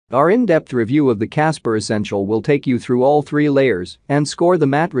Our in-depth review of the Casper Essential will take you through all three layers and score the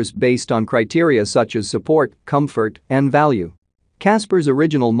mattress based on criteria such as support, comfort, and value. Casper's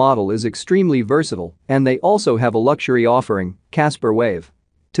original model is extremely versatile, and they also have a luxury offering, Casper Wave.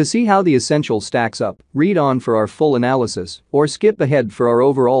 To see how the Essential stacks up, read on for our full analysis or skip ahead for our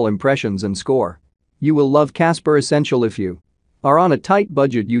overall impressions and score. You will love Casper Essential if you are on a tight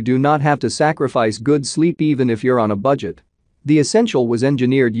budget. You do not have to sacrifice good sleep even if you're on a budget. The Essential was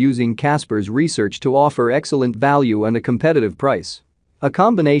engineered using Casper's research to offer excellent value and a competitive price. A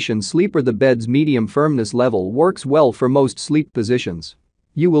combination sleeper. The bed's medium firmness level works well for most sleep positions.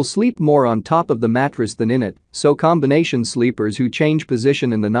 You will sleep more on top of the mattress than in it, so combination sleepers who change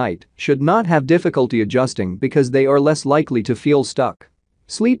position in the night should not have difficulty adjusting because they are less likely to feel stuck.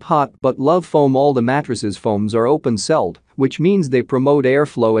 Sleep hot but love foam. All the mattresses' foams are open-celled, which means they promote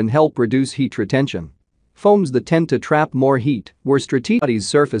airflow and help reduce heat retention. Foams that tend to trap more heat were strategically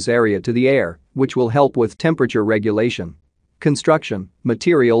surface area to the air, which will help with temperature regulation. Construction,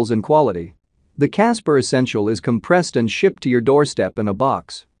 materials and quality. The Casper Essential is compressed and shipped to your doorstep in a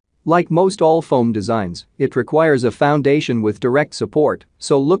box. Like most all foam designs, it requires a foundation with direct support,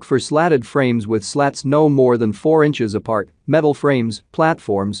 so look for slatted frames with slats no more than 4 inches apart, metal frames,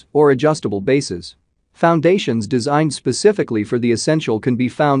 platforms, or adjustable bases. Foundations designed specifically for the Essential can be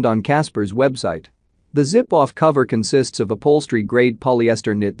found on Casper's website. The zip-off cover consists of upholstery-grade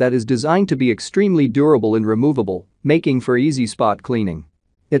polyester knit that is designed to be extremely durable and removable, making for easy spot cleaning.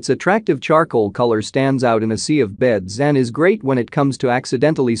 Its attractive charcoal color stands out in a sea of beds and is great when it comes to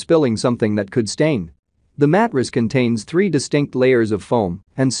accidentally spilling something that could stain. The mattress contains 3 distinct layers of foam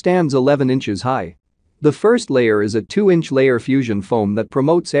and stands 11 inches high. The first layer is a 2-inch layer fusion foam that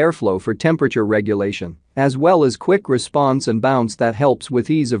promotes airflow for temperature regulation, as well as quick response and bounce that helps with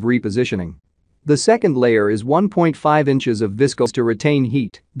ease of repositioning. The second layer is 1.5 inches of viscose to retain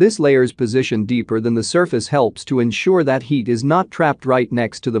heat. This layer's position deeper than the surface helps to ensure that heat is not trapped right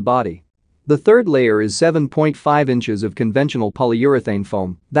next to the body. The third layer is 7.5 inches of conventional polyurethane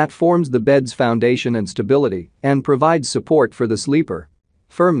foam that forms the bed's foundation and stability and provides support for the sleeper.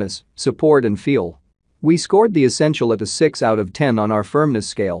 Firmness, support and feel. We scored the Essential at a 6 out of 10 on our firmness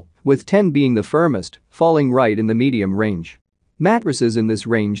scale, with 10 being the firmest, falling right in the medium range. Mattresses in this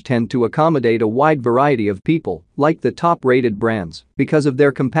range tend to accommodate a wide variety of people, like the top-rated brands, because of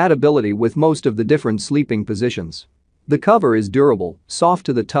their compatibility with most of the different sleeping positions. The cover is durable, soft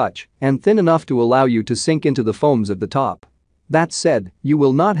to the touch, and thin enough to allow you to sink into the foams at the top. That said, you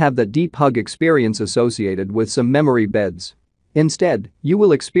will not have that deep hug experience associated with some memory beds. Instead, you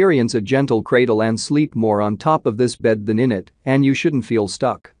will experience a gentle cradle and sleep more on top of this bed than in it, and you shouldn't feel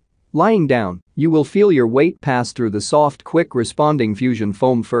stuck. Lying down, you will feel your weight pass through the soft, quick-responding fusion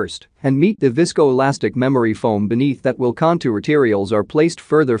foam first and meet the viscoelastic memory foam beneath. That will contour materials are placed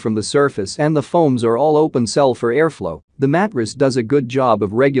further from the surface and the foams are all open cell for airflow. The mattress does a good job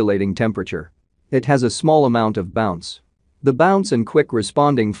of regulating temperature. It has a small amount of bounce. The bounce and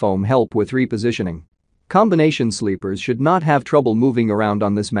quick-responding foam help with repositioning. Combination sleepers should not have trouble moving around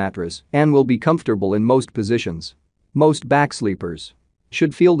on this mattress and will be comfortable in most positions. Most back sleepers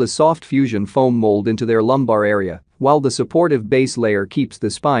should feel the soft fusion foam mold into their lumbar area, while the supportive base layer keeps the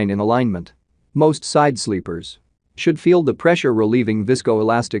spine in alignment. Most side sleepers should feel the pressure-relieving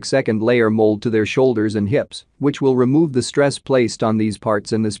viscoelastic second layer mold to their shoulders and hips, which will remove the stress placed on these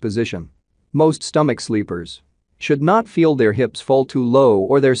parts in this position. Most stomach sleepers should not feel their hips fall too low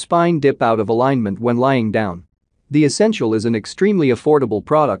or their spine dip out of alignment when lying down. The Essential is an extremely affordable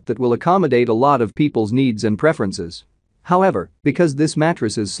product that will accommodate a lot of people's needs and preferences. However, because this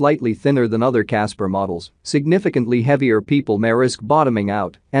mattress is slightly thinner than other Casper models, significantly heavier people may risk bottoming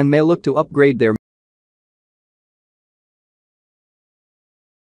out and may look to upgrade their